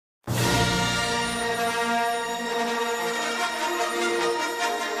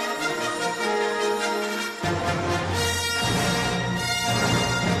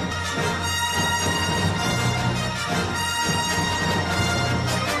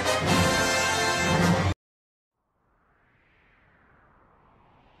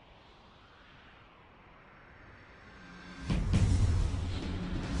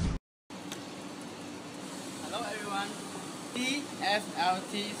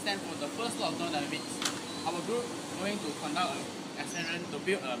FLT stands for the first law of thermodynamics. Our group is going to conduct an experiment to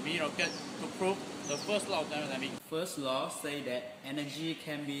build a mini rocket to prove the first law of thermodynamics. First law says that energy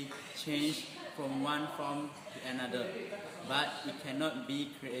can be changed from one form to another, but it cannot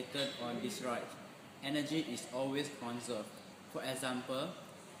be created or destroyed. Energy is always conserved. For example,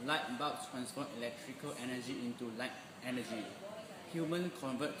 light bulbs transform electrical energy into light energy. Humans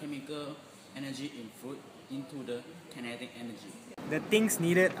convert chemical energy in food into the kinetic energy. The things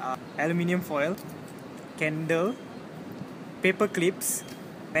needed are aluminium foil, candle, paper clips,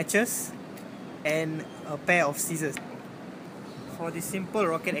 matches, and a pair of scissors. For this simple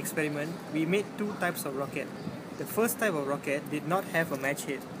rocket experiment, we made two types of rocket. The first type of rocket did not have a match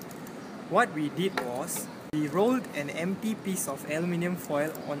head. What we did was, we rolled an empty piece of aluminium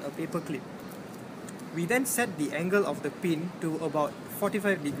foil on a paper clip. We then set the angle of the pin to about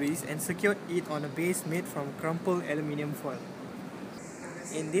 45 degrees and secured it on a base made from crumpled aluminium foil.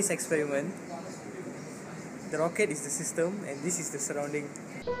 In this experiment, the rocket is the system and this is the surrounding.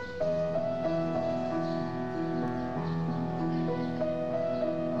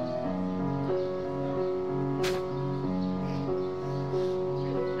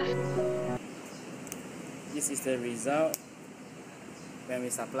 This is the result when we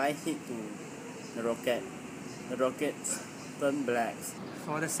supply heat to the rocket. The rocket turns black.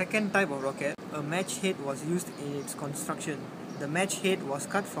 For the second type of rocket, a match head was used in its construction. The match head was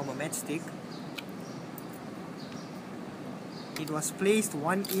cut from a matchstick. It was placed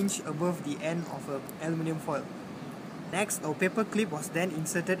 1 inch above the end of an aluminium foil. Next, a paper clip was then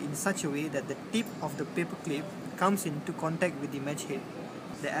inserted in such a way that the tip of the paper clip comes into contact with the match head.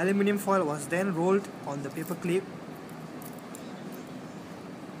 The aluminium foil was then rolled on the paper clip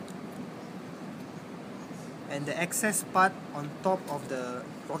and the excess part on top of the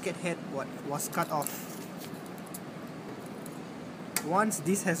rocket head was cut off. Once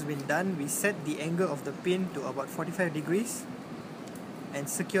this has been done, we set the angle of the pin to about 45 degrees and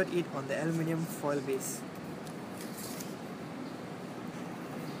secured it on the aluminium foil base.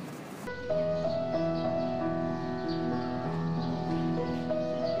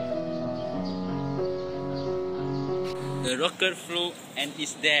 The rocket flew and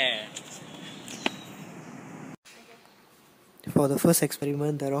is there. For the first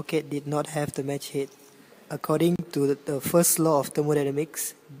experiment, the rocket did not have the match head. According to the first law of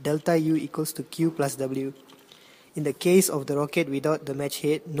thermodynamics, delta U equals to Q plus W. In the case of the rocket without the match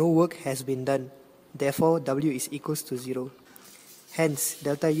head, no work has been done. Therefore, W is equals to 0. Hence,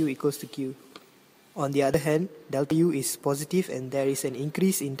 delta U equals to Q. On the other hand, delta U is positive and there is an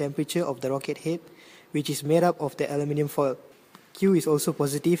increase in temperature of the rocket head, which is made up of the aluminium foil. Q is also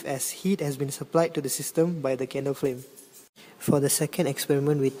positive as heat has been supplied to the system by the candle flame. For the second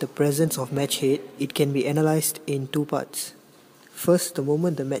experiment with the presence of match head, it can be analyzed in two parts. First, the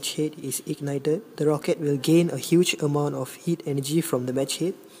moment the match head is ignited, the rocket will gain a huge amount of heat energy from the match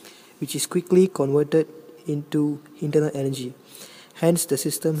head, which is quickly converted into internal energy. Hence, the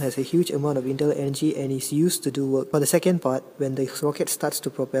system has a huge amount of internal energy and is used to do work. For the second part, when the rocket starts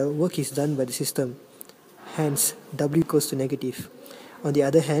to propel, work is done by the system. Hence, W equals to negative. On the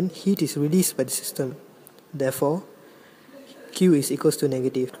other hand, heat is released by the system. Therefore, Q is equals to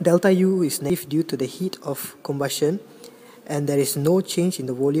negative. Delta U is negative due to the heat of combustion and there is no change in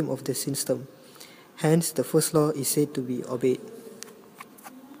the volume of the system. Hence, the first law is said to be obeyed.